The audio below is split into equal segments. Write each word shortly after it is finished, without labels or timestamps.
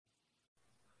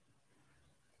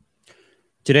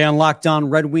Today on Locked On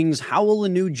Red Wings, how will the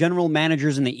new general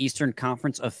managers in the Eastern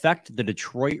Conference affect the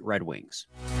Detroit Red Wings?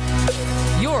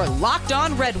 You're Locked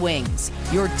On Red Wings,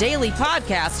 your daily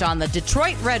podcast on the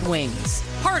Detroit Red Wings.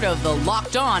 Part of the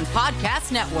Locked On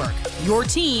Podcast Network, your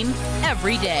team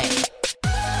every day.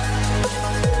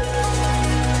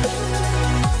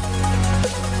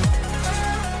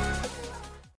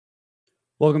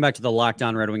 Welcome back to the Locked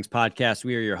On Red Wings podcast.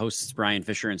 We are your hosts, Brian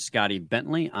Fisher and Scotty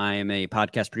Bentley. I am a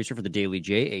podcast producer for the Daily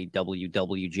J, a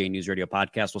WWJ News Radio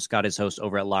podcast, while Scott is host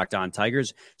over at Locked On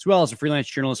Tigers, as well as a freelance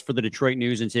journalist for the Detroit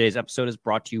News. And today's episode is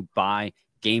brought to you by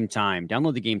Game Time.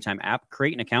 Download the Game Time app,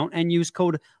 create an account, and use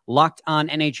code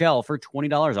LOCKEDONNHL for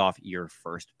 $20 off your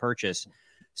first purchase.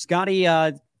 Scotty,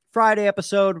 Friday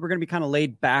episode, we're going to be kind of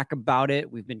laid back about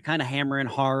it. We've been kind of hammering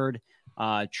hard.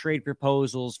 Trade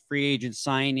proposals, free agent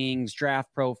signings,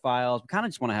 draft profiles. We kind of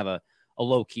just want to have a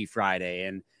low-key Friday.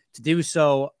 And to do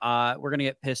so, we're going to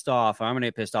get pissed off. I'm going to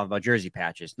get pissed off about jersey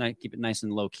patches. Keep it nice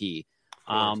and low-key.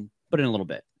 But in a little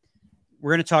bit.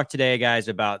 We're going to talk today, guys,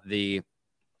 about the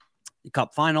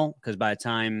Cup Final, because by the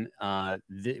time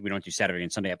we don't do Saturday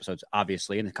and Sunday episodes,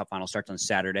 obviously, and the Cup Final starts on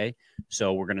Saturday.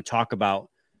 So we're going to talk about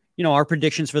our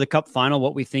predictions for the Cup Final,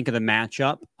 what we think of the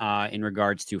matchup in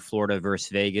regards to Florida versus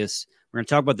Vegas. We're going to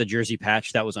talk about the jersey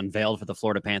patch that was unveiled for the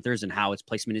Florida Panthers and how its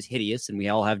placement is hideous, and we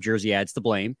all have jersey ads to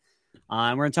blame.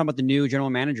 And we're going to talk about the new general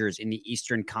managers in the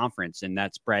Eastern Conference, and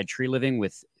that's Brad Treliving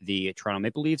with the Toronto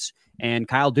Maple Leafs and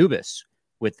Kyle Dubas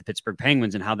with the Pittsburgh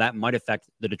Penguins and how that might affect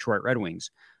the Detroit Red Wings.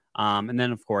 And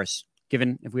then, of course,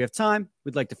 given if we have time,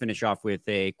 we'd like to finish off with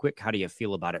a quick how do you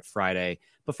feel about it Friday.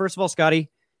 But first of all, Scotty,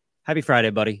 happy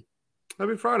Friday, buddy.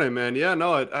 Happy Friday, man. Yeah,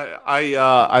 no,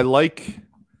 I like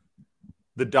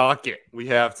the docket we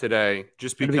have today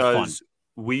just because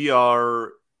we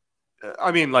are,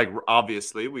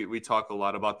 obviously we talk a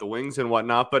lot about the Wings and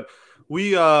whatnot, but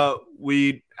we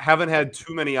haven't had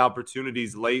too many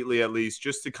opportunities lately, at least,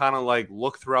 just to kind of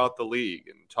look throughout the league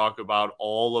and talk about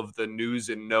all of the news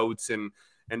and notes and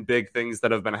big things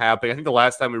that have been happening. I think the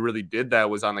last time we really did that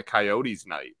was on the Coyotes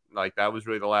night. That was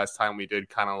really the last time we did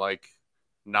kind of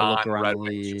non-Red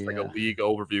Wings, just a league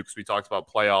overview, because we talked about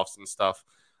playoffs and stuff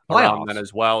around then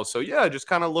as well. So yeah, just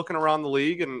kind of looking around the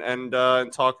league and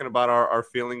talking about our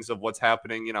feelings of what's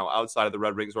happening, outside of the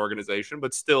Red Wings organization,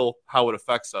 but still how it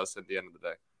affects us at the end of the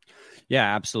day.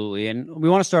 Yeah, absolutely. And we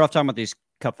want to start off talking about these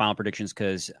Cup Final predictions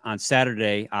because on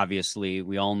Saturday, obviously,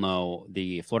 we all know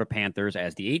the Florida Panthers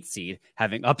as the 8th seed,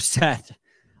 having upset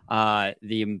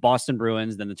the Boston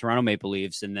Bruins, then the Toronto Maple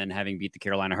Leafs, and then having beat the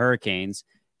Carolina Hurricanes,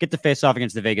 get to face off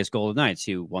against the Vegas Golden Knights,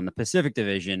 who won the Pacific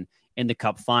Division in the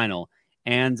Cup Final.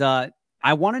 And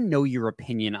I want to know your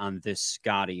opinion on this,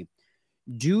 Scotty.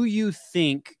 Do you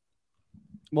think,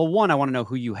 well, one, I want to know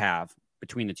who you have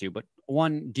between the two, but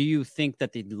one, do you think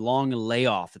that the long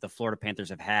layoff that the Florida Panthers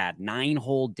have had, 9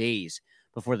 whole days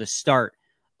before the start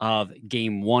of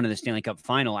Game 1 of the Stanley Cup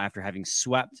Final after having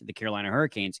swept the Carolina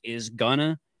Hurricanes, is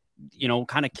gonna,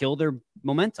 kind of kill their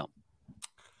momentum?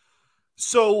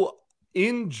 So,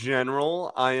 in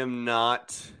general, I am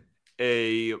not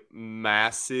a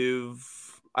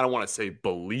massive, I don't want to say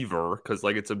believer because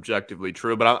it's objectively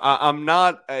true, but I'm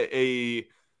not a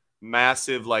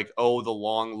massive the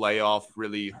long layoff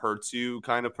really hurts you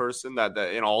kind of person. That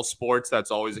in all sports, that's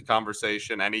always a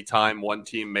conversation. Anytime one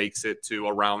team makes it to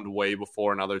a round way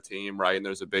before another team, right, and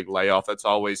there's a big layoff, that's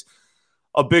always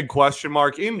a big question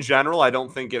mark. In general, I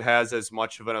don't think it has as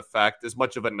much of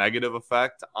a negative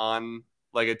effect on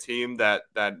a team that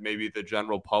maybe the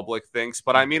general public thinks.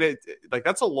 But I mean,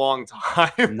 that's a long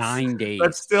time. 9 days.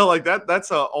 That's still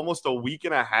that's almost a week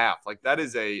and a half. that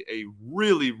is a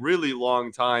really, really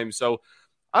long time. So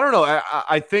I don't know.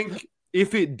 I think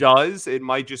if it does, it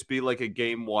might just be a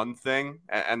Game 1 thing.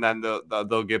 And then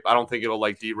they'll get, I don't think it'll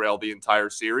derail the entire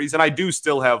series. And I do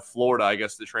still have Florida, I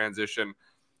guess, the transition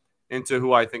into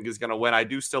who I think is going to win. I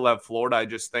do still have Florida. I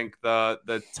just think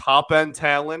the top end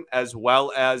talent, as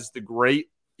well as the great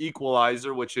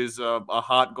equalizer, which is a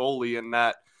hot goalie, and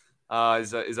that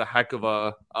is a heck of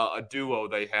a duo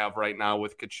they have right now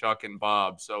with Tkachuk and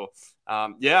Bob. So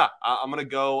I'm gonna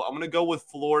go with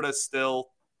Florida still.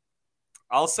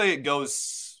 I'll say it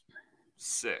goes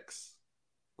 6.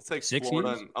 I'll take 6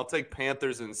 Florida. Years? I'll take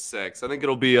Panthers in 6. I think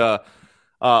it'll be a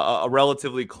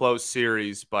relatively close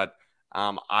series, but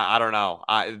I don't know.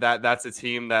 That's a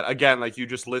team that, again, you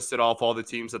just listed off all the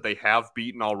teams that they have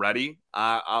beaten already.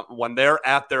 When they're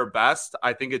at their best,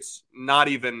 I think it's not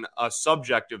even a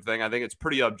subjective thing. I think it's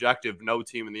pretty objective. No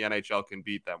team in the NHL can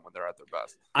beat them when they're at their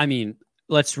best. I mean,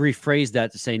 let's rephrase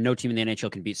that to say no team in the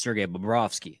NHL can beat Sergei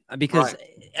Bobrovsky, because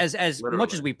as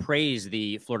much as we praise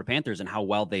the Florida Panthers and how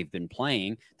well they've been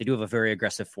playing, they do have a very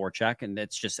aggressive forecheck, and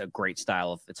it's just a great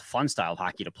it's a fun style of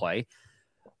hockey to play.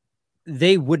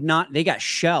 They got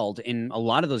shelled in a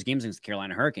lot of those games against the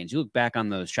Carolina Hurricanes. You look back on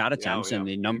those shot attempts and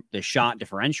the shot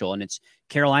differential, and it's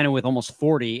Carolina with almost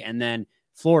 40 and then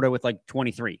Florida with like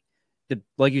 23.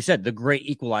 Like you said, the great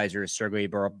equalizer is Sergei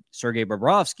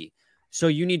Bobrovsky. So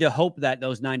you need to hope that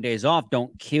those 9 days off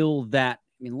don't kill that.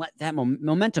 I mean, that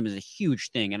momentum is a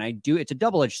huge thing. And it's a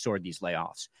double-edged sword, these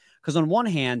layoffs. Because on one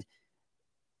hand,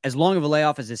 as long of a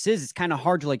layoff as this is, it's kind of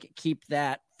hard to like keep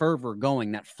that fervor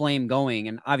going, that flame going.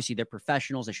 And obviously they're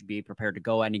professionals. They should be prepared to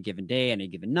go any given day, any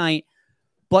given night.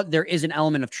 But there is an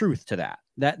element of truth to that.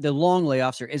 That the long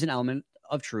layoffs, there is an element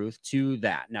of truth to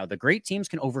that. Now, the great teams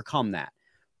can overcome that.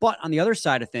 But on the other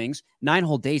side of things, 9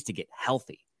 whole days to get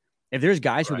healthy. If there's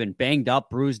guys who've been banged up,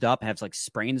 bruised up, have like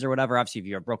sprains or whatever, obviously if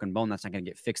you have a broken bone, that's not going to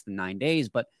get fixed in 9 days,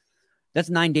 but that's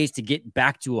 9 days to get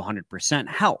back to 100%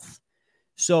 health.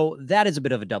 So that is a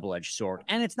bit of a double-edged sword.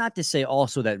 And it's not to say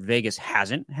also that Vegas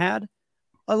hasn't had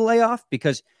a layoff,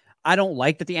 because I don't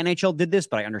like that the NHL did this,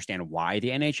 but I understand why the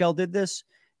NHL did this.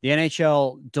 The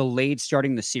NHL delayed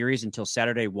starting the series until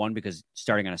Saturday 1, because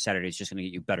starting on a Saturday is just going to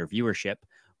get you better viewership,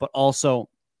 but also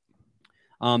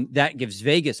that gives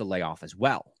Vegas a layoff as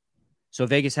well. So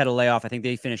Vegas had a layoff. I think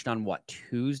they finished on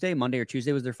Tuesday, Monday or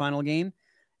Tuesday was their final game.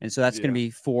 And so that's going to be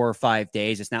 4 or 5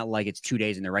 days. It's not like it's 2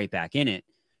 days and they're right back in it.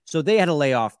 So they had a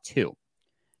layoff too.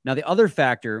 Now, the other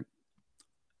factor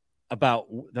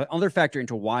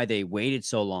into why they waited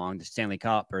so long, the Stanley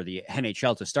Cup or the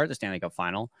NHL to start the Stanley Cup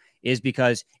final, is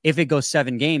because if it goes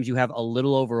 7 games, you have a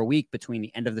little over a week between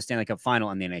the end of the Stanley Cup final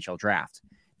and the NHL draft.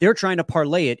 They're trying to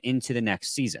parlay it into the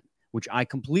next season, which I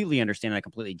completely understand. I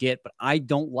completely get, but I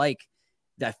don't like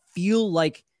that. Feel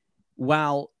like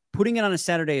while putting it on a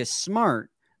Saturday is smart,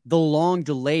 the long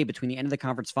delay between the end of the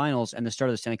conference finals and the start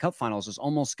of the Stanley Cup finals is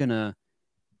almost going to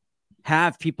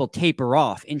have people taper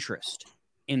off interest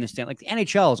in the Stanley. Like the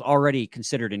NHL is already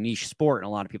considered a niche sport in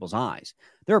a lot of people's eyes.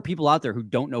 There are people out there who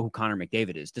don't know who Connor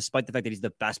McDavid is, despite the fact that he's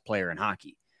the best player in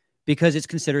hockey, because it's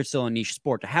considered still a niche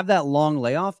sport. To have that long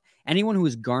layoff, anyone who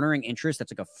is garnering interest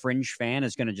that's like a fringe fan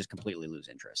is going to just completely lose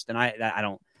interest. And I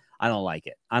don't like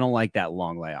it. I don't like that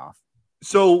long layoff.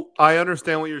 So I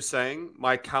understand what you're saying.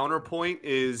 My counterpoint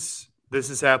is this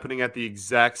is happening at the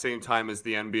exact same time as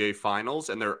the NBA Finals,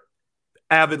 and they're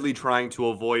avidly trying to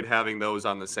avoid having those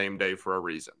on the same day for a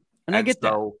reason. And I get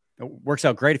that. It works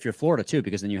out great if you're Florida too,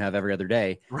 because then you have every other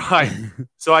day. Right.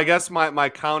 So I guess my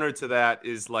counter to that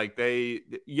is like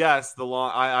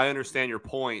I understand your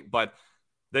point, but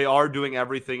they are doing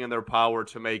everything in their power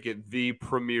to make it the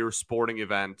premier sporting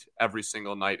event every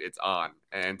single night it's on.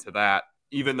 And to that,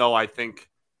 even though I think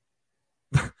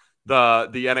the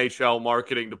NHL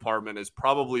marketing department is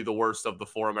probably the worst of the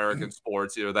 4 American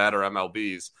sports, either that or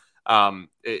MLB's,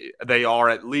 they are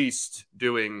at least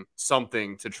doing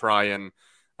something to try and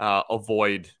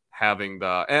avoid having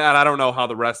and I don't know how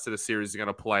the rest of the series is going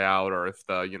to play out, or if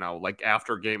like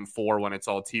after game 4 when it's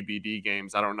all TBD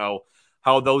games, I don't know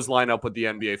how those line up with the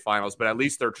NBA Finals, but at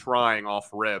least they're trying off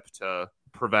rip to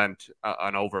prevent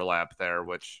an overlap there,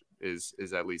 which is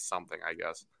at least something, I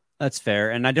guess. That's fair.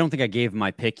 And I don't think I gave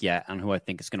my pick yet on who I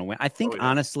think is going to win. I think,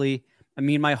 honestly, I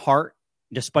mean, my heart,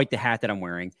 despite the hat that I'm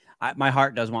wearing, my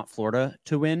heart does want Florida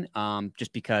to win,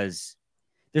 just because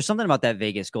there's something about that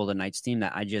Vegas Golden Knights team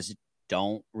that I just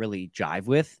don't really jive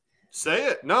with. Say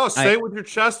it. No, say it with your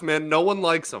chest, man. No one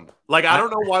likes them. Like, I don't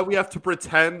know why we have to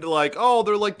pretend like, oh,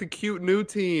 they're like the cute new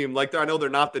team. Like, I know they're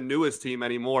not the newest team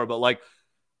anymore, but like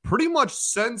pretty much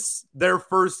since their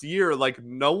first year, like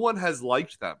no one has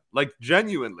liked them. Like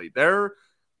genuinely,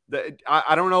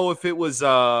 I don't know if it was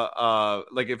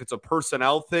like if it's a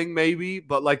personnel thing maybe,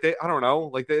 but like I don't know,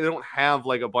 like they don't have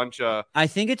like a bunch of, I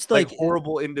think it's like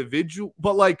horrible individual,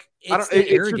 but like it's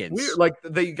arrogance. Weird. Like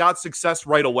they got success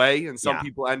right away, and some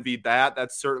people envied that.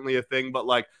 That's certainly a thing, but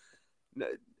like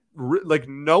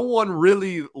no one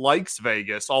really likes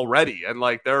Vegas already, and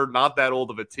like they're not that old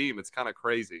of a team. It's kind of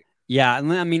crazy. Yeah,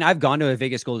 I mean, I've gone to a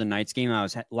Vegas Golden Knights game. I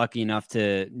was lucky enough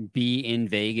to be in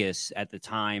Vegas at the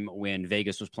time when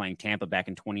Vegas was playing Tampa back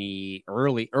in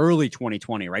early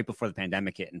 2020, right before the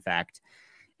pandemic hit, in fact.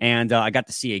 And I got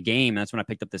to see a game. And that's when I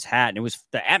picked up this hat, and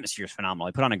the atmosphere is phenomenal.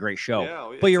 I put on a great show.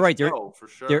 Yeah, but you're right, for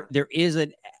sure. There is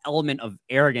an element of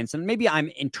arrogance, and maybe I'm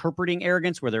interpreting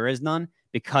arrogance where there is none,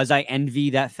 because I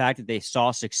envy that fact that they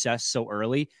saw success so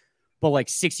early. But like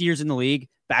 6 years in the league,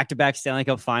 back-to-back Stanley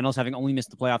Cup finals, having only missed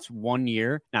the playoffs 1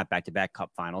 year, not back-to-back cup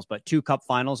finals, but 2 cup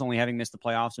finals, only having missed the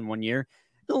playoffs in 1 year.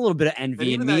 a little bit of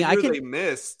envy and even in me. that year they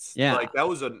missed. Yeah. Like that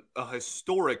was a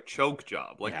historic choke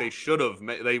job. Like they should have.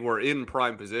 They were in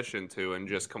prime position to, and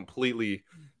just completely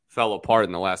fell apart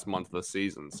in the last month of the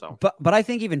season. So, but I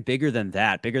think even bigger than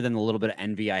that, bigger than the little bit of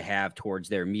envy I have towards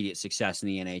their immediate success in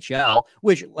the NHL,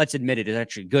 which let's admit it is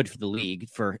actually good for the league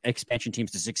for expansion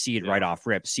teams to succeed right off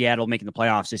rip. Seattle making the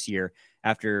playoffs this year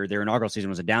after their inaugural season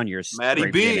was a down year.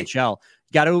 Matty B. NHL.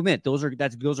 Got to admit those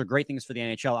are great things for the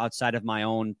NHL outside of my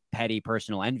own petty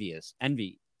personal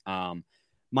envy.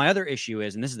 My other issue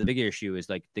is, and this is the bigger issue, is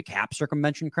like the cap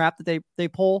circumvention crap that they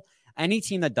pull. Any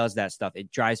team that does that stuff,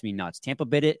 it drives me nuts. Tampa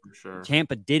did it. Sure.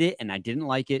 Tampa did it, and I didn't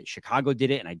like it. Chicago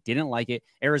did it, and I didn't like it.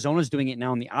 Arizona's doing it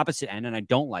now on the opposite end, and I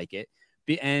don't like it.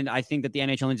 And I think that the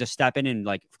NHL needs to step in and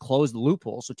like close the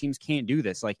loophole so teams can't do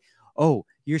this. Like, oh,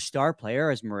 your star player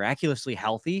is miraculously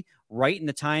healthy right in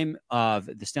the time of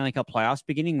the Stanley Cup playoffs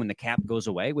beginning when the cap goes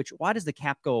away. Which why does the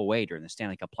cap go away during the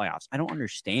Stanley Cup playoffs? I don't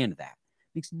understand that.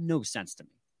 It makes no sense to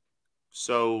me.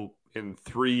 So in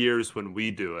 3 years when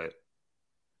we do it.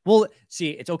 Well,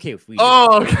 see, it's okay if we.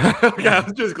 Oh, okay. Okay. I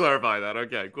was just clarifying that.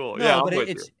 Okay, cool. No, yeah, but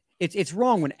it's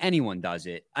wrong when anyone does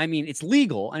it. I mean, it's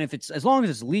legal, and if it's as long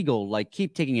as it's legal, like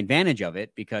keep taking advantage of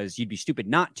it because you'd be stupid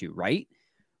not to, right?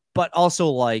 But also,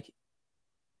 like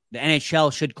the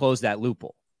NHL should close that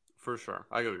loophole for sure.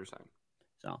 I get what you're saying.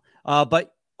 So,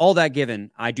 but all that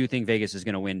given, I do think Vegas is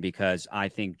going to win because I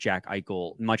think Jack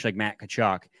Eichel, much like Matt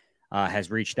Tkachuk, has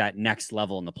reached that next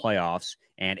level in the playoffs,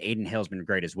 and Adin Hill's been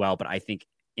great as well. But I think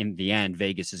in the end,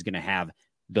 Vegas is going to have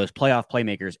those playoff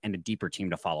playmakers and a deeper team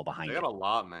to follow behind. They got a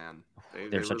lot, man.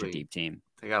 They're such a deep team.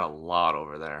 They got a lot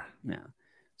over there. Yeah.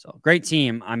 So great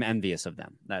team. I'm envious of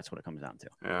them. That's what it comes down to.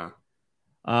 Yeah.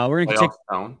 We're going to take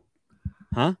Stone.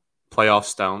 Huh? Playoff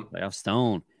Stone. Playoff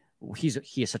Stone. He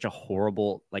is such a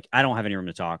horrible, like, I don't have any room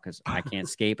to talk because I can't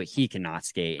skate, but he cannot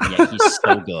skate. And yet he's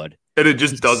so good. And it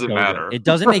just doesn't matter. Good. It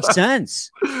doesn't make sense.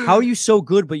 How are you so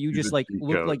good, but you just like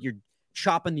look like you're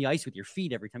chopping the ice with your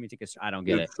feet every time you take a. I don't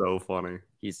get it. It's so funny.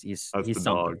 He's something.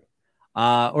 Dog.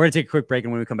 We're gonna take a quick break,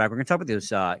 and when we come back, we're gonna talk about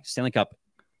those Stanley Cup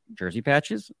jersey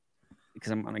patches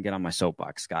because I'm gonna get on my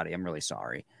soapbox, Scotty. I'm really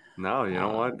sorry. No, you know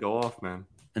what? Go off, man.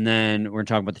 And then we're going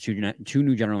to talk about the two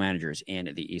new general managers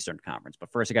in the Eastern Conference. But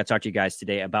first, I got to talk to you guys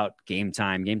today about Game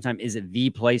Time. Game Time is the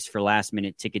place for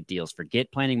last-minute ticket deals.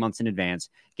 Forget planning months in advance.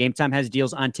 Game Time has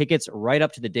deals on tickets right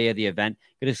up to the day of the event.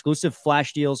 Get exclusive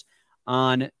flash deals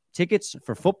on tickets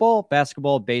for football,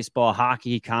 basketball, baseball,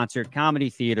 hockey, concert, comedy,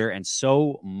 theater, and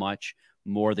so much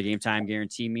more. The Game Time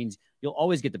guarantee means you'll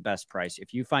always get the best price.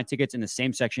 If you find tickets in the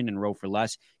same section and row for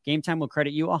less, Game Time will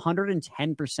credit you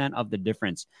 110% of the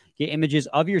difference. Get images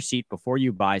of your seat before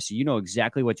you buy so you know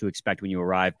exactly what to expect when you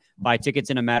arrive. Buy tickets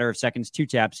in a matter of seconds, 2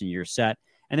 taps, and you're set.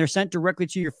 And they're sent directly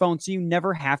to your phone so you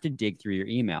never have to dig through your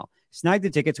email. Snag the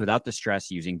tickets without the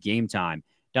stress using Game Time.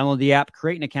 Download the app,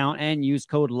 create an account, and use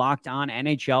code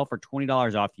LOCKEDONNHL for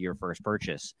 $20 off your first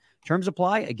purchase. Terms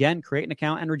apply. Again, create an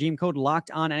account and redeem code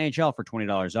LOCKEDONNHL for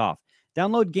 $20 off.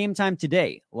 Download Game Time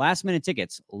today. Last-minute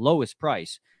tickets, lowest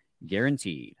price,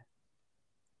 guaranteed.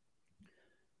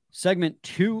 Segment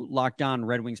 2, Locked On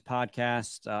Red Wings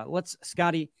podcast.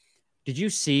 Scotty, did you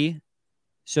see?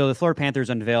 So the Florida Panthers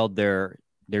unveiled their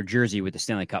jersey with the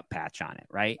Stanley Cup patch on it,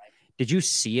 right? Did you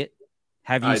see it?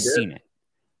 Have you seen it?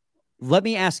 Let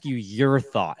me ask you your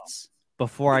thoughts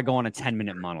before I go on a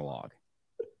 10-minute monologue.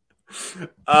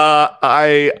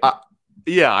 I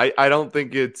don't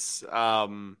think it's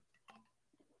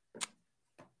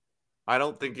I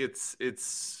don't think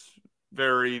it's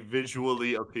very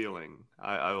visually appealing.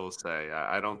 I will say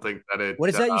I don't think that it. What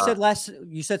is that you said last?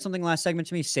 You said something last segment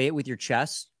to me. Say it with your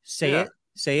chest. Say it.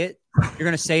 You're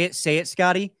gonna say it. Say it,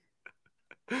 Scotty.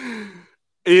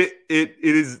 It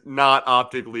is not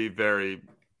optically very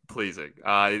pleasing.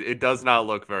 It does not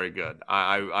look very good.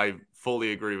 I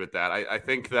fully agree with that. I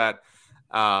think that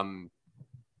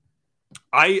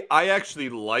I actually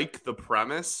like the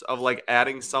premise of like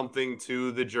adding something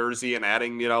to the jersey and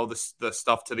adding, the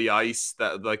stuff to the ice,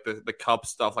 that like the cup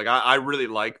stuff. Like I really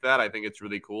like that. I think it's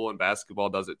really cool, and basketball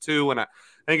does it too. And I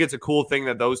think it's a cool thing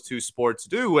that those two sports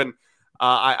do. And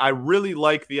I really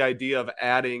like the idea of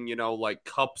adding, like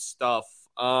cup stuff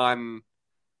on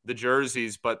the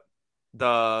jerseys, but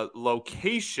the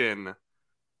location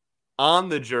on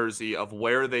the jersey of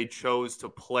where they chose to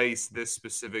place this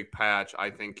specific patch, I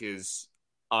think is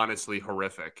honestly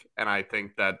horrific. And I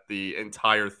think that the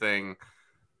entire thing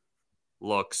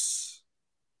looks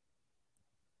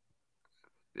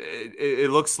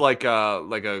it looks like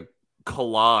a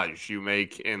collage you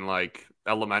make in like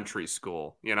elementary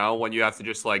school, when you have to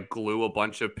just like glue a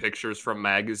bunch of pictures from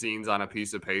magazines on a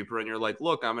piece of paper and you're like,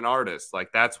 look, I'm an artist.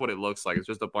 Like that's what it looks like. It's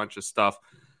just a bunch of stuff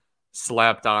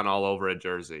slapped on all over a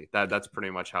jersey. That's pretty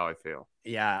much how I feel.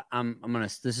 Yeah, I'm gonna.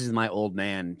 This is my old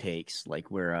man takes,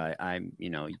 like where I'm.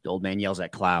 The old man yells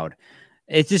at cloud.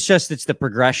 It's the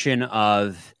progression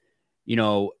of,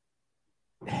 the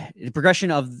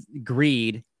progression of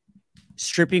greed,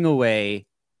 stripping away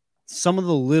some of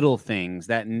the little things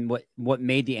that what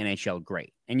made the NHL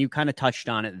great. And you kind of touched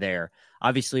on it there.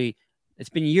 Obviously, it's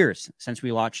been years since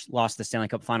we lost the Stanley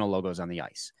Cup final logos on the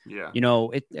ice. Yeah.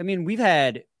 We've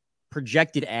had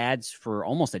projected ads for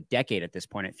almost a decade at this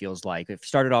point, it feels like. It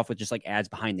started off with just like ads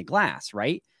behind the glass,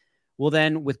 right? Well,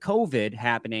 then with COVID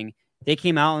happening, they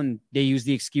came out and they used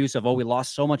the excuse of, we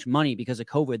lost so much money because of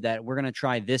COVID that we're going to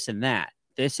try this and that.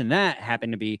 This and that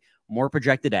happened to be more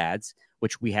projected ads,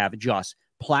 which we have just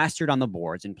plastered on the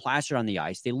boards and plastered on the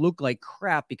ice. They look like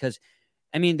crap because,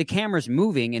 the camera's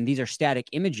moving and these are static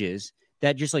images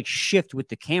that just like shift with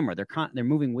the camera. They're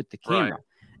moving with the camera. Right.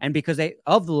 And because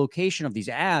of the location of these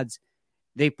ads,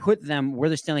 they put them where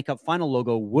the Stanley Cup final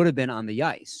logo would have been on the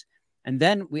ice. And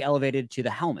then we elevated to the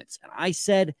helmets. And I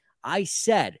said,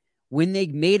 when they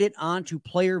made it onto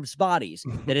players' bodies,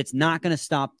 that it's not going to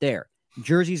stop there.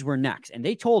 Jerseys were next. And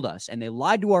they told us, and they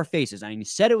lied to our faces. And he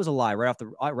said it was a lie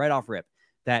right off rip,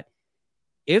 that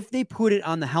if they put it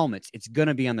on the helmets, it's going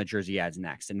to be on the jersey ads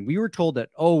next. And we were told that,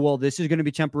 this is going to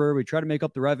be temporary. We try to make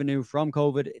up the revenue from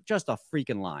COVID. Just a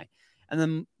freaking lie. And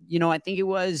then, I think it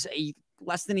was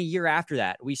less than a year after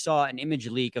that, we saw an image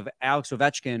leak of Alex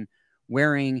Ovechkin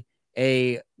wearing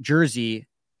a jersey.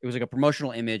 It was like a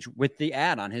promotional image with the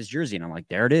ad on his jersey. And I'm like,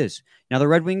 there it is. Now the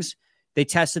Red Wings, they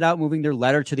tested out moving their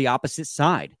letter to the opposite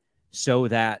side so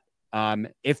that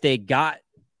if they got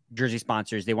jersey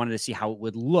sponsors, they wanted to see how it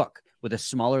would look with a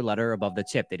smaller letter above the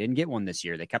tip. They didn't get one this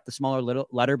year. They kept the smaller little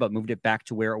letter, but moved it back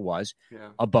to where it was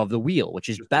above the wheel, which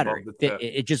is just better.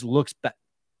 It just looks better.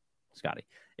 Scotty,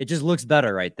 it just looks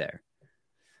better right there.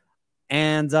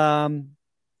 And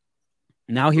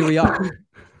now here we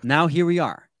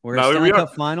are. We're a Stanley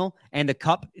Cup final, and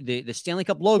the Stanley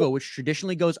Cup logo, which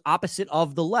traditionally goes opposite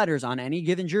of the letters on any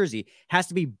given jersey, has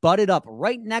to be butted up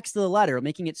right next to the letter,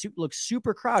 making it look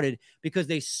super crowded because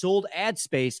they sold ad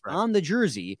space on the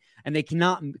jersey and they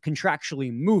cannot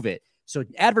contractually move it. So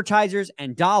advertisers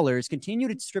and dollars continue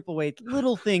to strip away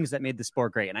little things that made the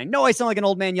sport great. And I know I sound like an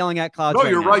old man yelling at clouds. No,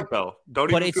 you're right, though.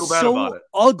 Don't even feel bad about it.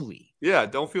 Ugly. Yeah,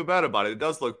 don't feel bad about it. It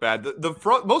does look bad.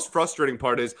 The most frustrating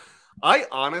part is, I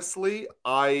honestly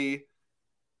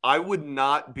would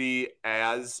not be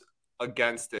as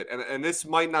against it. And this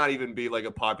might not even be like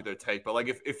a popular take, but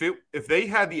like if they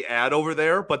had the ad over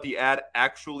there, but the ad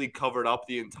actually covered up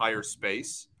the entire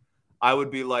space, I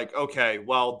would be like, okay,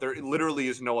 well, there literally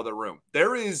is no other room.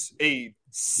 There is a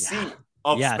sea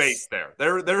of space there.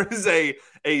 There is a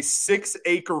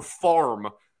 6-acre farm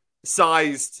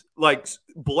sized like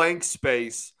blank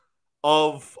space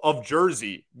of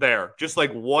jersey there, just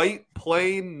like white,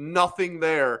 plain, nothing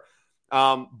there.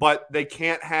 But they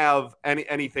can't have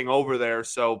anything over there,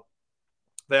 so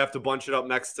they have to bunch it up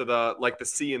next to the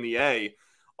C and the A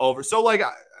over. So like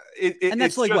and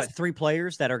that's like just, what, 3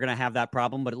 players that are going to have that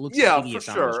problem, but it looks for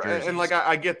sure. And like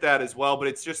I get that as well, but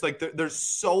it's just like there's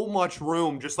so much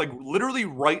room, just like literally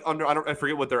right under. I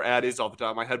forget what their ad is off the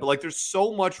top of my head, but like there's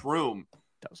so much room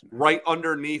right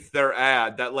underneath their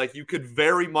ad that like you could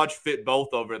very much fit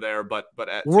both over there, but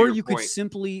or you could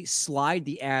simply slide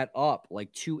the ad up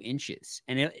like 2 inches,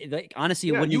 and honestly,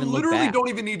 it wouldn't even look bad. You literally don't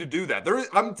even need to do that.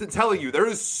 I'm telling you, there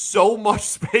is so much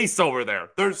space over there.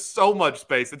 There's so much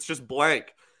space. It's just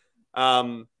blank.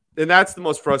 And that's the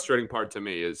most frustrating part to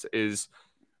me is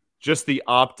just the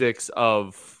optics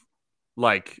of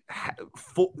like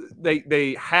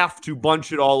they have to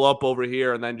bunch it all up over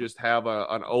here and then just have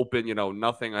an open,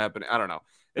 nothing happening. I don't know.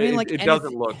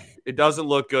 It doesn't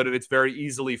look good, and it's very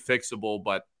easily fixable,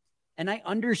 but I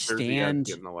understand.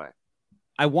 Getting in the way.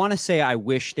 I want to say I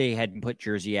wish they had put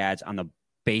jersey ads on the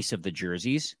base of the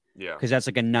jerseys. Yeah. Because that's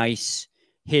like a nice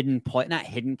not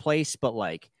hidden place, but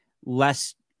like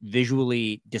less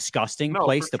visually disgusting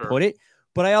place to put it.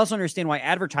 But I also understand why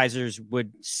advertisers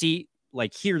would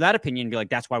hear that opinion and be like,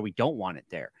 that's why we don't want it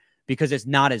there, because it's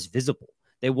not as visible.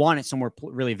 They want it somewhere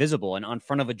really visible, and on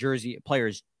front of a jersey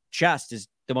player's chest is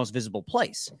the most visible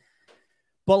place.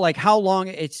 But like how long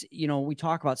it's, we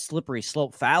talk about slippery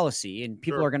slope fallacy, and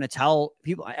people are going to tell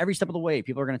people every step of the way,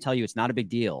 people are going to tell you it's not a big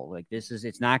deal. Like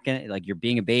it's not going to, like, you're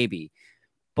being a baby.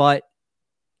 But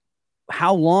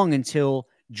how long until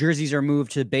jerseys are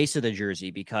moved to the base of the jersey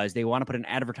because they want to put an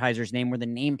advertiser's name where the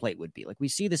nameplate would be? Like we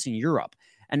see this in Europe,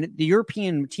 and the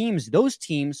European teams, those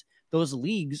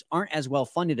leagues aren't as well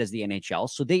funded as the NHL.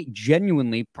 So they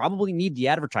genuinely probably need the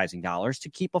advertising dollars to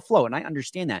keep afloat. And I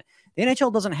understand that the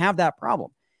NHL doesn't have that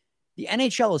problem. The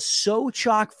NHL is so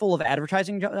chock full of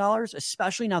advertising dollars,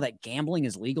 especially now that gambling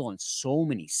is legal in so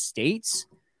many states.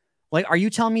 Like, are you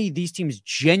telling me these teams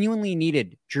genuinely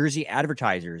needed jersey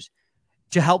advertisers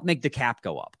to help make the cap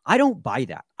go up? I don't buy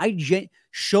that.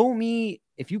 Show me,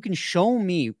 if you can show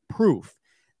me proof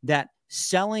that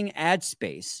selling ad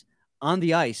space on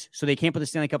the ice, so they can't put the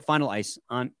Stanley Cup Final ice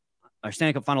on, or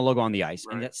Stanley Cup Final logo on the ice,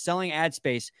 right, and that selling ad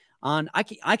space on, I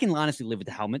can honestly live with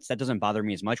the helmets. That doesn't bother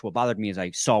me as much. What bothered me is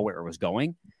I saw where it was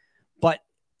going. But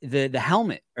the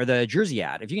helmet or the jersey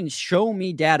ad, if you can show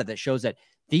me data that shows that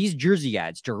these jersey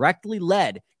ads directly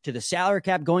led to the salary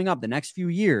cap going up the next few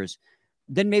years,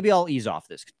 then maybe I'll ease off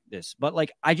this. But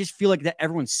like, I just feel like that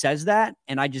everyone says that,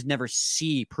 and I just never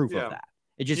see proof of that.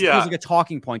 It just feels like a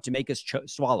talking point to make us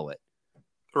swallow it.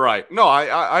 Right. No,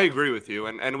 I agree with you.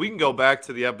 And we can go back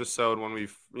to the episode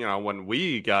when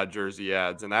we got jersey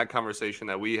ads, and that conversation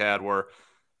that we had where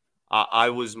I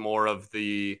was more of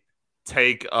the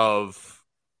take of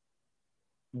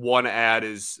one ad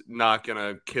is not going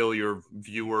to kill your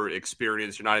viewer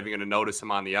experience. You're not even going to notice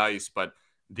him on the ice. But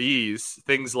these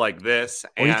things like this.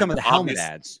 Or you're talking about the helmet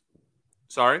ads.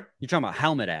 Sorry? You're talking about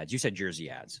helmet ads. You said jersey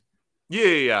ads.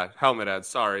 Yeah. Helmet ads.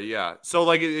 Sorry. Yeah. So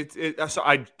like so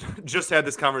I just had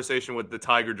this conversation with the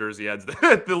Tiger jersey ads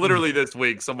literally this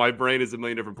week. So my brain is a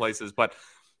million different places, but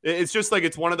it's just like,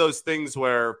 it's one of those things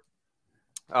where,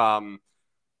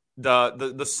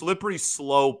 the slippery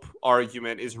slope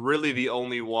argument is really the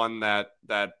only one that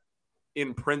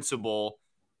in principle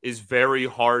is very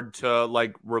hard to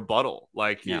like rebuttal.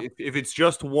 Like if it's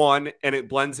just one and it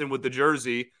blends in with the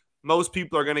jersey, most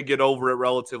people are going to get over it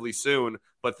relatively soon.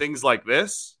 But things like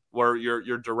this, where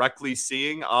you're directly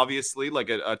seeing, obviously, like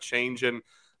a change in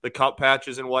the cup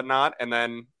patches and whatnot, and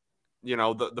then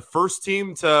the first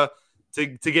team to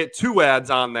get two ads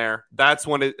on there, that's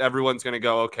when everyone's going to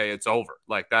go, okay, it's over.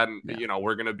 Like that,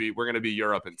 we're going to be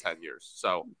Europe in 10 years.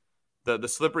 So the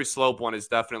slippery slope one is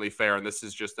definitely fair, and this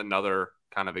is just another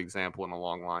kind of example in a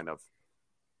long line of.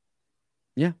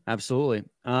 Yeah, absolutely.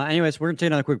 Anyways, we're going to take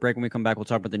another quick break. When we come back, we'll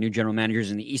talk about the new general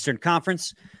managers in the Eastern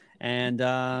Conference, and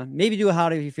maybe do a how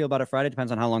do you feel about it Friday.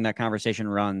 Depends on how long that conversation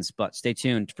runs. But stay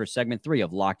tuned for segment 3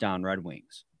 of Locked On Red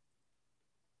Wings.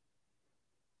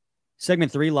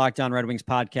 Segment 3, Locked On Red Wings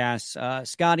podcast.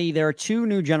 Scotty, there are 2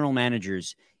 new general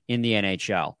managers in the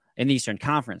NHL, in the Eastern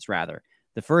Conference, rather.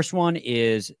 The first one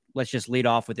is, let's just lead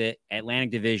off with it,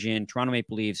 Atlantic Division, Toronto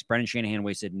Maple Leafs. Brendan Shanahan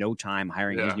wasted no time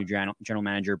hiring his new general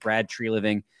manager, Brad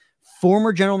Treliving,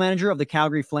 former general manager of the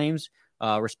Calgary Flames,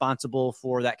 responsible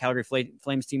for that Calgary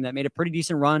Flames team that made a pretty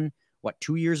decent run,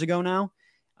 2 years ago now?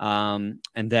 And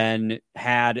then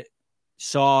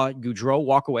saw Gaudreau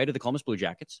walk away to the Columbus Blue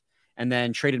Jackets, and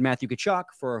then traded Matthew Tkachuk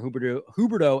for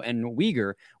Huberdeau and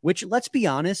Weegar, which, let's be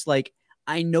honest, like,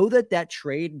 I know that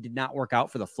trade did not work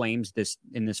out for the Flames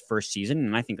in this first season,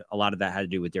 and I think a lot of that had to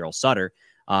do with Daryl Sutter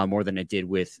more than it did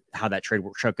with how that trade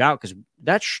shook out, because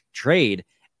that trade,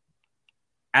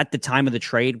 at the time of the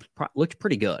trade, looked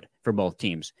pretty good for both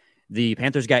teams. The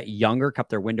Panthers got younger, kept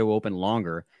their window open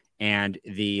longer, and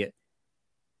the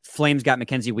Flames got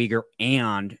Mackenzie Weegar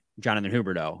and Jonathan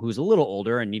Huberdeau, who's a little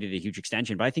older and needed a huge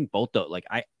extension. But I think both, though,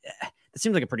 it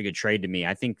seems like a pretty good trade to me.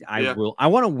 I think I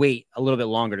want to wait a little bit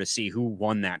longer to see who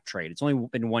won that trade. It's only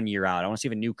been 1 year out. I want to see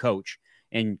if a new coach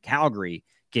in Calgary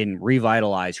can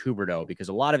revitalize Huberdeau, because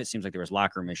a lot of it seems like there was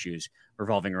locker room issues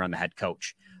revolving around the head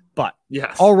coach. But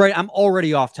I'm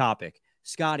already off topic.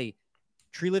 Scotty,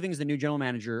 Treliving is the new general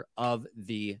manager of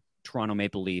the Toronto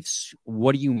Maple Leafs.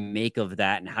 What do you make of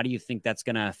that, and how do you think that's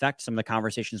going to affect some of the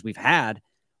conversations we've had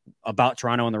about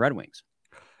Toronto and the Red Wings?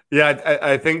 Yeah,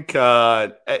 I think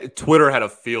Twitter had a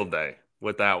field day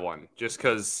with that one, just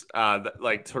because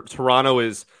Toronto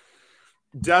is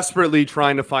desperately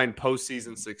trying to find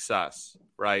postseason success,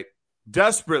 right?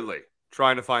 Desperately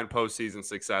trying to find postseason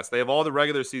success. They have all the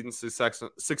regular season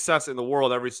success in the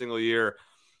world every single year,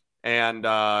 and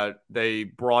they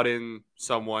brought in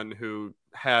someone who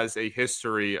has a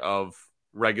history of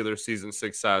regular season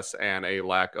success and a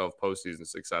lack of postseason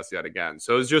success yet again.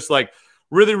 So it's just like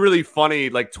really, really funny.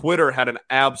 Like, Twitter had an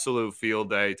absolute field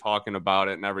day talking about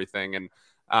it and everything. And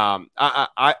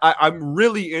I'm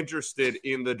really interested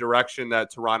in the direction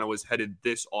that Toronto is headed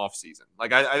this offseason.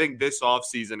 Like, I think this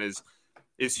offseason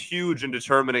is huge in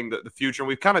determining the future. And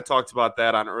we've kind of talked about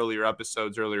that on earlier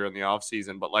episodes earlier in the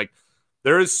offseason. But like,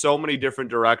 there is so many different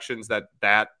directions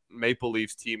that Maple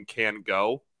Leafs team can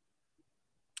go.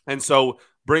 And so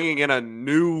bringing in a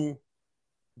new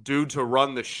dude to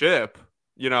run the ship,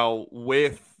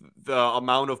 with the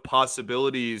amount of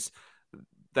possibilities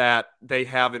that they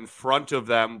have in front of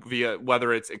them, via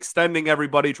whether it's extending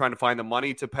everybody, trying to find the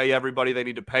money to pay everybody they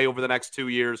need to pay over the next 2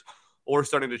 years, or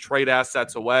starting to trade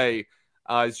assets away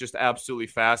is just absolutely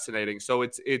fascinating. So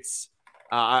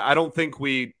I don't think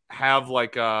we have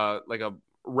like a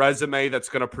resume that's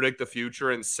going to predict the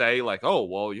future and say like, oh,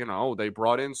 well, they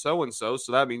brought in so-and-so,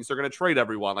 so that means they're going to trade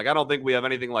everyone. Like, I don't think we have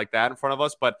anything like that in front of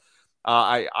us, but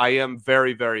I am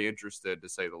very, very interested, to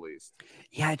say the least.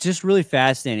 Yeah, it's just really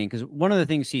fascinating because one of the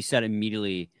things he said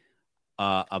immediately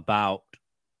about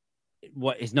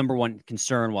what his number one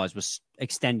concern was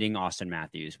extending Austin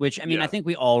Matthews, which, I mean, I think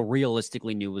we all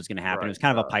realistically knew was going to happen. Right. It was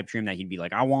kind of a pipe dream that he'd be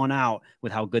like, I want out,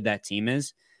 with how good that team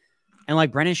is. And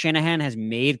like Brendan Shanahan has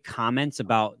made comments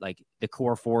about like the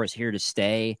core four is here to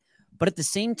stay. But at the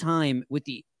same time, with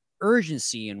the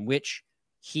urgency in which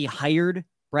he hired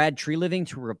Brad Treliving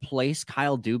to replace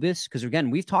Kyle Dubas, because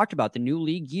again, we've talked about the new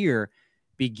league year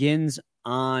begins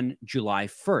on July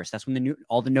 1st. That's when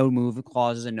all the no move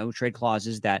clauses and no trade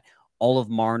clauses that all of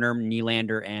Marner,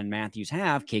 Nylander, and Matthews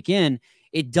have kick in.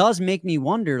 It does make me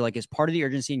wonder, like, as part of the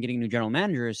urgency in getting new general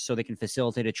managers so they can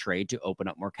facilitate a trade to open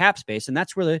up more cap space. And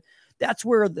that's where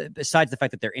besides the fact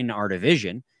that they're in our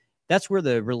division, that's where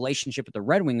the relationship with the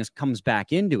Red Wings comes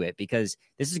back into it, because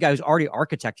this is a guy who's already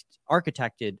architect. You can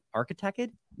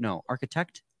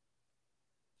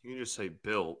just say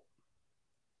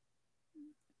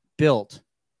built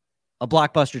a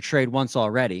blockbuster trade once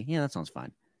already. Yeah, that sounds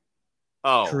fine.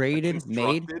 Oh, created,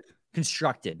 made,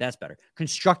 constructed. That's better.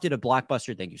 Constructed a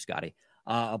blockbuster. Thank you, Scotty.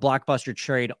 A blockbuster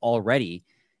trade already.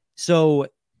 So,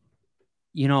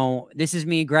 this is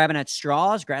me grasping at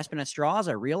straws.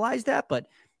 I realize that, but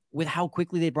with how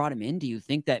quickly they brought him in, do you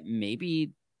think that maybe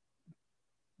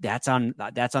that's on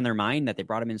their mind, that they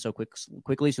brought him in so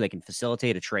quickly so they can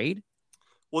facilitate a trade?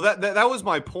 Well, that was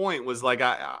my point, was like,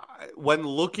 I when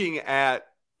looking at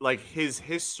like his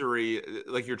history,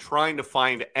 like you're trying to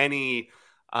find any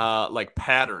like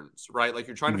patterns, right? Like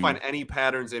you're trying to find any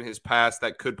patterns in his past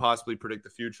that could possibly predict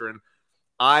the future. And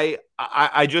I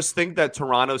just think that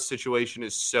Toronto's situation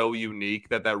is so unique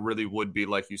that really would be,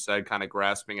 like you said, kind of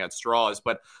grasping at straws.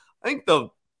 But I think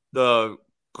the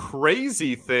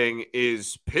crazy thing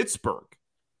is Pittsburgh.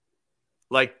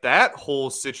 Like that whole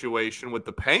situation with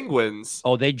the Penguins.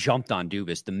 Oh, they jumped on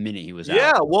Dubas the minute he was out.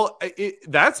 Yeah, well,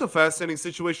 that's a fascinating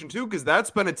situation too, because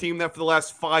that's been a team that for the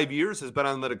last 5 years has been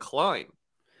on the decline,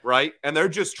 right? And they're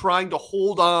just trying to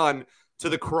hold on to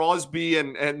the Crosby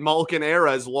and Malkin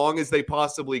era as long as they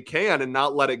possibly can and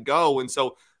not let it go. And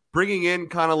so bringing in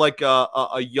kind of like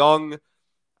a young,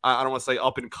 I don't want to say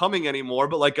up and coming anymore,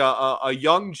 but like a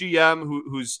young GM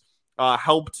who's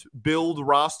helped build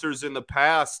rosters in the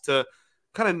past to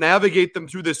kind of navigate them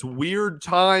through this weird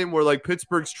time where like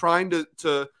Pittsburgh's trying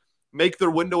to make their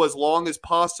window as long as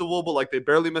possible, but like they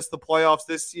barely missed the playoffs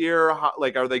this year.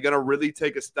 Like, are they going to really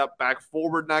take a step back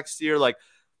forward next year? Like,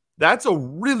 that's a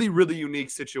really, really unique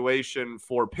situation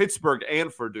for Pittsburgh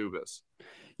and for Dubas.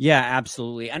 Yeah,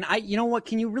 absolutely. And you know what?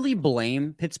 Can you really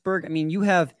blame Pittsburgh? I mean, you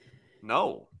have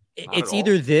no. It's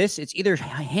either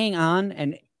hang on,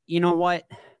 and you know what?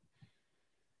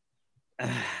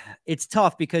 It's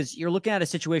tough because you're looking at a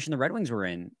situation the Red Wings were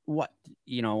in,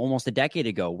 almost a decade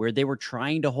ago, where they were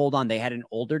trying to hold on. They had an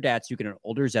older Datsyuk and an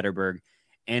older Zetterberg,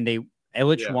 and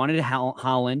Ilitch wanted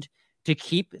Holland to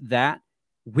keep that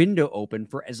window open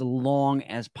for as long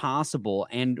as possible.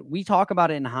 And we talk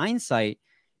about it in hindsight,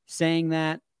 saying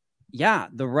that, yeah,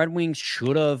 the Red Wings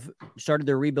should have started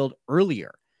their rebuild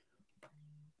earlier.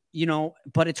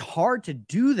 But it's hard to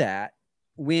do that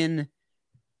when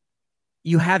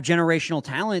you have generational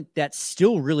talent that's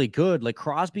still really good. Like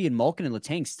Crosby and Malkin and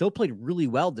Letang still played really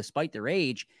well despite their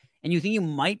age. And you think you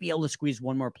might be able to squeeze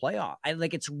one more playoff.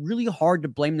 It's really hard to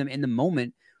blame them in the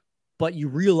moment, but you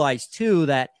realize too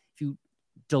that if you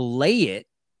delay it,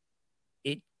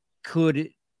 it could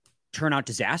turn out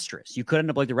disastrous. You could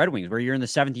end up like the Red Wings, where you're in the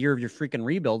 7th year of your freaking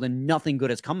rebuild and nothing good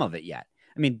has come of it yet.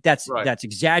 I mean, that's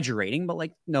exaggerating, but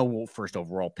like no first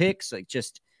overall picks, like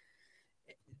just,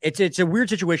 It's a weird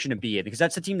situation to be in, because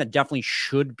that's a team that definitely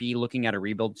should be looking at a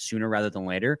rebuild sooner rather than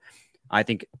later. I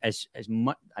think as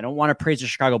much, I don't want to praise the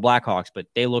Chicago Blackhawks, but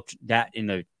they looked that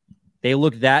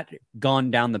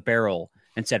gun down the barrel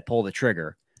and said, pull the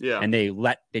trigger. Yeah. And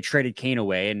they traded Kane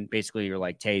away, and basically you're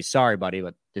like, Tay, sorry, buddy,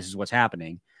 but this is what's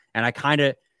happening. And I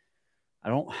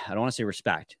don't want to say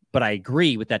respect, but I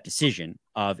agree with that decision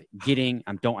of getting,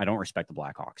 I don't respect the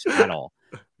Blackhawks at all.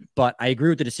 But I agree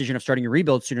with the decision of starting a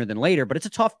rebuild sooner than later, but it's a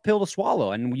tough pill to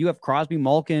swallow. And when you have Crosby,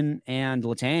 Malkin, and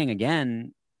Letang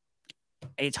again,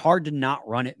 it's hard to not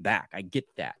run it back. I get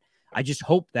that. I just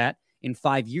hope that in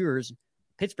 5 years,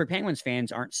 Pittsburgh Penguins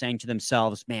fans aren't saying to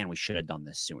themselves, man, we should have done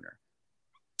this sooner.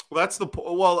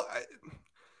 Well,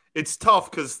 it's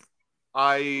tough because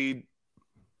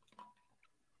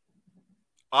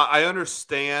I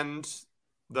understand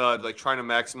the like trying to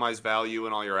maximize value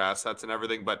in all your assets and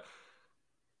everything, but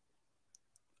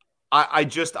I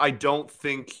don't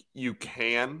think you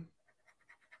can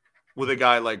with a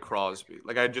guy like Crosby.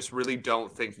 Like, I just really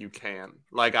don't think you can.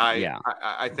 Like,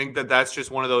 I think that's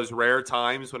just one of those rare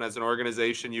times when, as an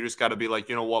organization, you just got to be like,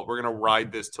 you know what, we're going to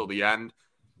ride this till the end.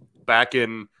 Back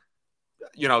in,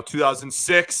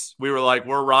 2006, we were like,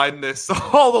 we're riding this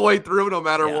all the way through, no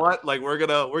matter what. Like, we're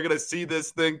gonna see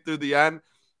this thing through the end.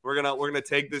 We're gonna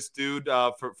take this dude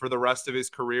for the rest of his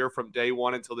career from day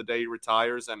one until the day he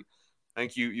retires. And I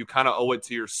think you kind of owe it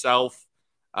to yourself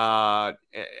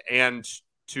and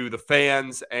to the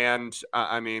fans and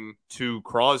to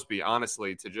Crosby,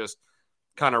 honestly, to just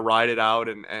kind of ride it out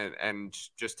and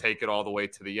just take it all the way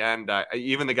to the end.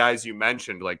 Even the guys you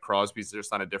mentioned, like Crosby's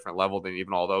just on a different level than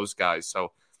even all those guys.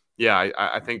 So yeah,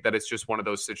 I think that it's just one of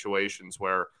those situations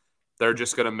where they're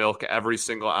just going to milk every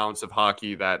single ounce of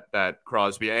hockey that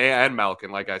Crosby and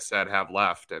Malkin, like I said, have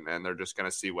left, and they're just going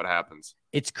to see what happens.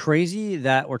 It's crazy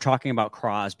that we're talking about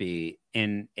Crosby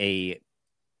in a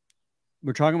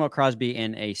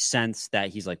sense that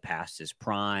he's like past his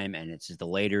prime and it's the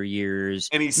later years.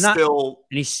 And he's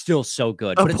still so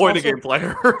good. A point-a-game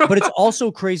player. But it's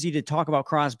also crazy to talk about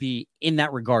Crosby in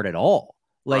that regard at all.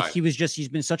 Like, right. He's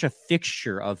been such a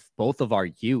fixture of both of our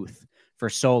youth for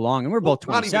so long. And we're both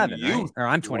 27, right? Or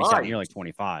I'm 27, lives. You're like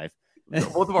 25.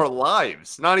 Both of our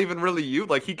lives. Not even really youth.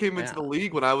 Like, he came into the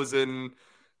league when I was in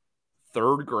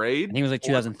third grade. I think it was like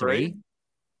 2003.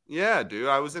 Yeah, dude.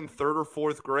 I was in third or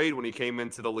fourth grade when he came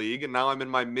into the league, and now I'm in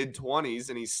my mid-20s,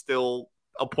 and he's still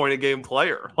a point-a-game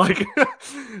player. Like,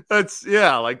 that's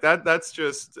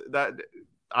just that.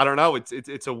 I don't know.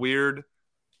 It's a weird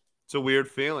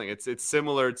feeling. It's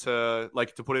similar to,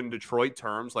 like, to put it in Detroit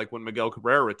terms, like when Miguel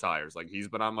Cabrera retires. Like, he's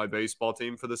been on my baseball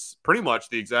team for this pretty much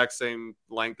the exact same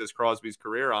length as Crosby's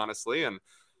career, honestly. And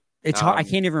it's hard. I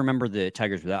can't even remember the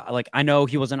Tigers without. Like, I know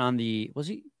he wasn't on the. Was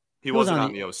he? He wasn't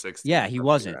on the 06 team. Yeah, he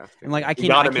wasn't. And like, he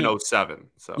got him in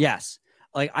 07. So yes,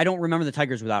 like, I don't remember the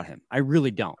Tigers without him. I really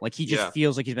don't. Like, he just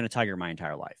feels like he's been a Tiger my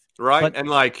entire life. Right. But, and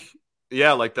like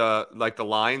the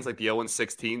Lions, like the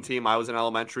 0-16 team. I was in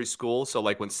elementary school, so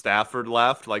like when Stafford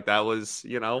left, like that was,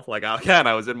 like, again,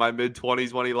 I was in my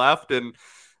mid-20s when he left, and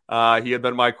he had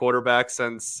been my quarterback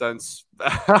since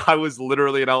I was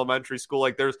literally in elementary school.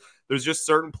 Like, there's just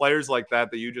certain players like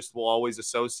that you just will always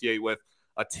associate with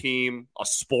a team, a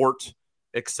sport,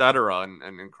 etc.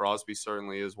 And Crosby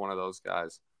certainly is one of those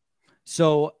guys.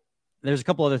 So there's a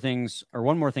couple other things, or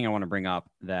one more thing I want to bring up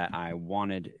that I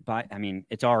wanted, but I mean,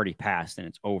 it's already passed and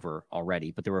it's over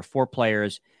already, but there were 4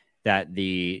 players that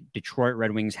the Detroit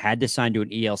Red Wings had to sign to an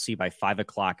ELC by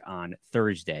 5:00 on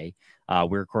Thursday.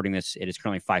 We're recording this. It is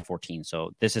currently 5:14.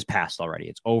 So this is passed already.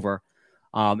 It's over.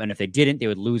 And if they didn't, they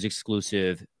would lose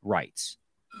exclusive rights.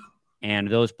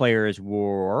 And those players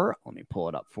were, let me pull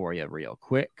it up for you real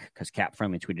quick, because Cap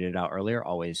Friendly tweeted it out earlier.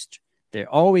 They're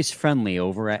always friendly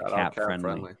over at Cap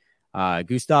Friendly.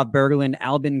 Gustav Berglund,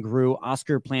 Albin Grew,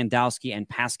 Oscar Plandowski, and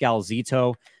Pascal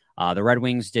Zito. The Red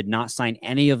Wings did not sign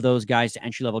any of those guys to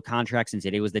entry-level contracts, and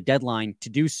today was the deadline to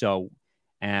do so,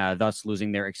 thus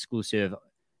losing their exclusive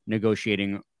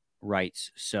negotiating rights.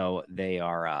 So they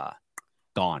are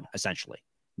gone, essentially.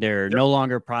 They're no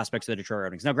longer prospects of the Detroit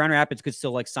Red Wings. Now, Grand Rapids could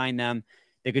still sign them.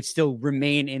 They could still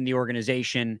remain in the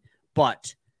organization,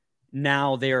 but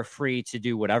now they are free to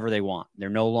do whatever they want. They're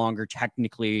no longer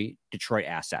technically Detroit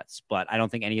assets, but I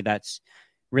don't think any of that's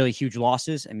really huge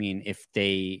losses. I mean,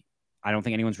 I don't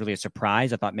think anyone's really a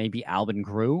surprise. I thought maybe Albin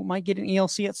Grew might get an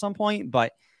ELC at some point,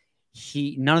 but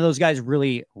none of those guys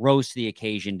really rose to the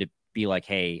occasion to be like,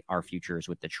 hey, our future is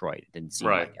with Detroit. It didn't seem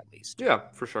like, at least. Yeah,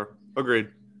 for sure. Agreed.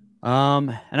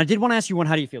 And I did want to ask you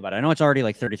how do you feel about it? I know it's already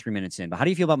like 33 minutes in, but how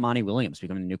do you feel about Monty Williams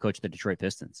becoming the new coach of the Detroit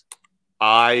Pistons?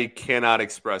 I cannot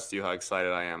express to you how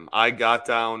excited I am. I got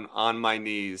down on my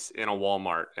knees in a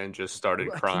Walmart and just started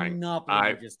crying.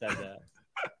 I just said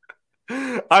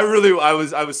that. I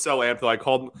was so amped. I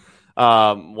called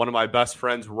one of my best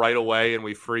friends right away, and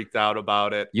we freaked out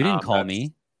about it. You didn't call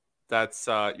me. That's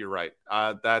you're right.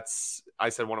 I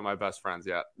said one of my best friends.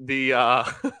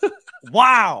 Yeah.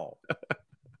 Wow.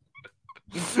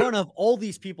 In front of all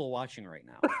these people watching right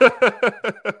now.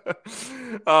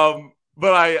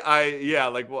 But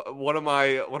one of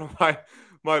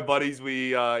my buddies,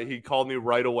 he called me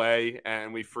right away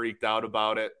and we freaked out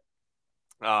about it.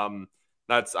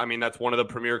 That's one of the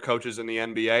premier coaches in the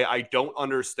NBA. I don't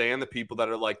understand the people that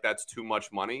are like, that's too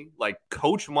much money. Like,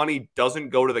 coach money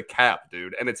doesn't go to the cap,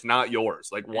 dude, and it's not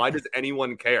yours. Like, why does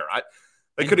anyone care?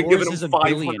 They could have given him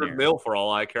 500 mil for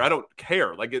all I care. I don't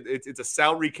care. Like it's a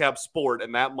salary cap sport,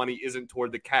 and that money isn't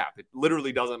toward the cap. It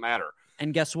literally doesn't matter.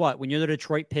 And guess what? When you're the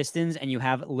Detroit Pistons and you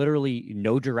have literally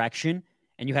no direction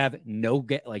and you have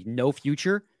no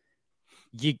future,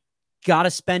 you got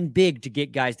to spend big to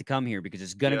get guys to come here because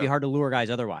it's going to be hard to lure guys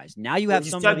otherwise. Now you have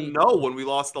somebody. He said no when we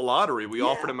lost the lottery. We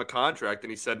offered him a contract and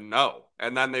he said no.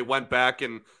 And then they went back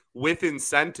and with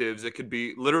incentives, it could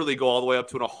be literally go all the way up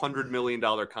to an $100 million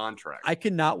contract. I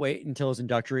could not wait until his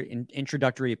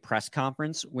introductory press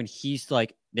conference when he's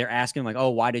like, they're asking like, oh,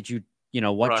 why did you,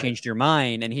 what changed your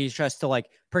mind? And he's just to like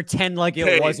pretend like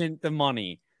it wasn't the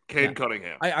money. Cade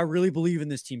Cunningham. I really believe in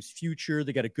this team's future.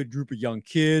 They got a good group of young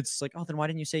kids. It's like, oh, then why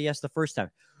didn't you say yes the first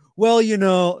time? Well,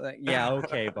 yeah,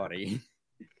 okay, buddy.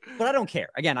 But I don't care.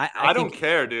 Again, I don't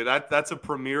care, dude. That's a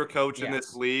premier coach in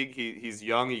this league. He's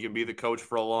young. He can be the coach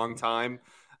for a long time.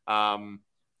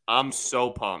 I'm so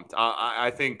pumped.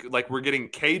 I think like we're getting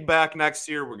Cade back next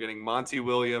year. We're getting Monty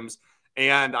Williams.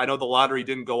 And I know the lottery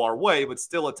didn't go our way, but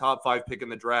still a top 5 pick in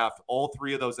the draft. All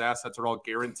 3 of those assets are all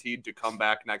guaranteed to come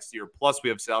back next year. Plus we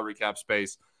have salary cap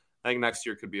space. I think next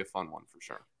year could be a fun one for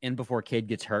sure. And before Cade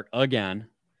gets hurt again.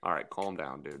 All right, calm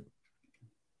down, dude.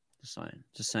 Just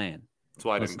saying. That's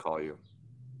why I didn't call you.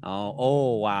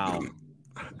 Oh, wow.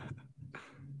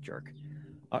 Jerk.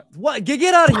 What?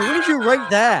 Get out of here. When did you write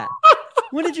that?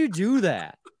 When did you do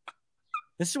that?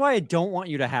 This is why I don't want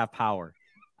you to have power.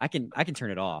 I can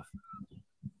turn it off.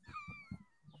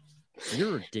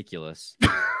 You're ridiculous.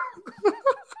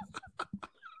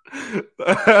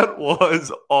 That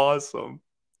was awesome.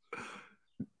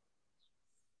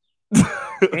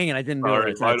 Dang it, I didn't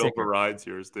realize that. Mine overrides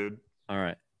yours, dude. All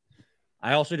right.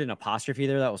 I also did an apostrophe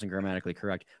there. That wasn't grammatically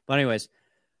correct. But anyways,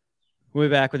 we'll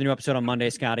be back with a new episode on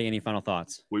Monday. Scotty, any final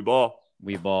thoughts? We ball.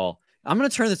 I'm going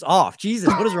to turn this off. Jesus,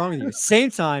 what is wrong with you? Same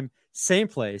time, same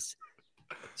place.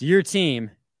 It's your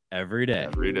team every day.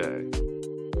 Every day.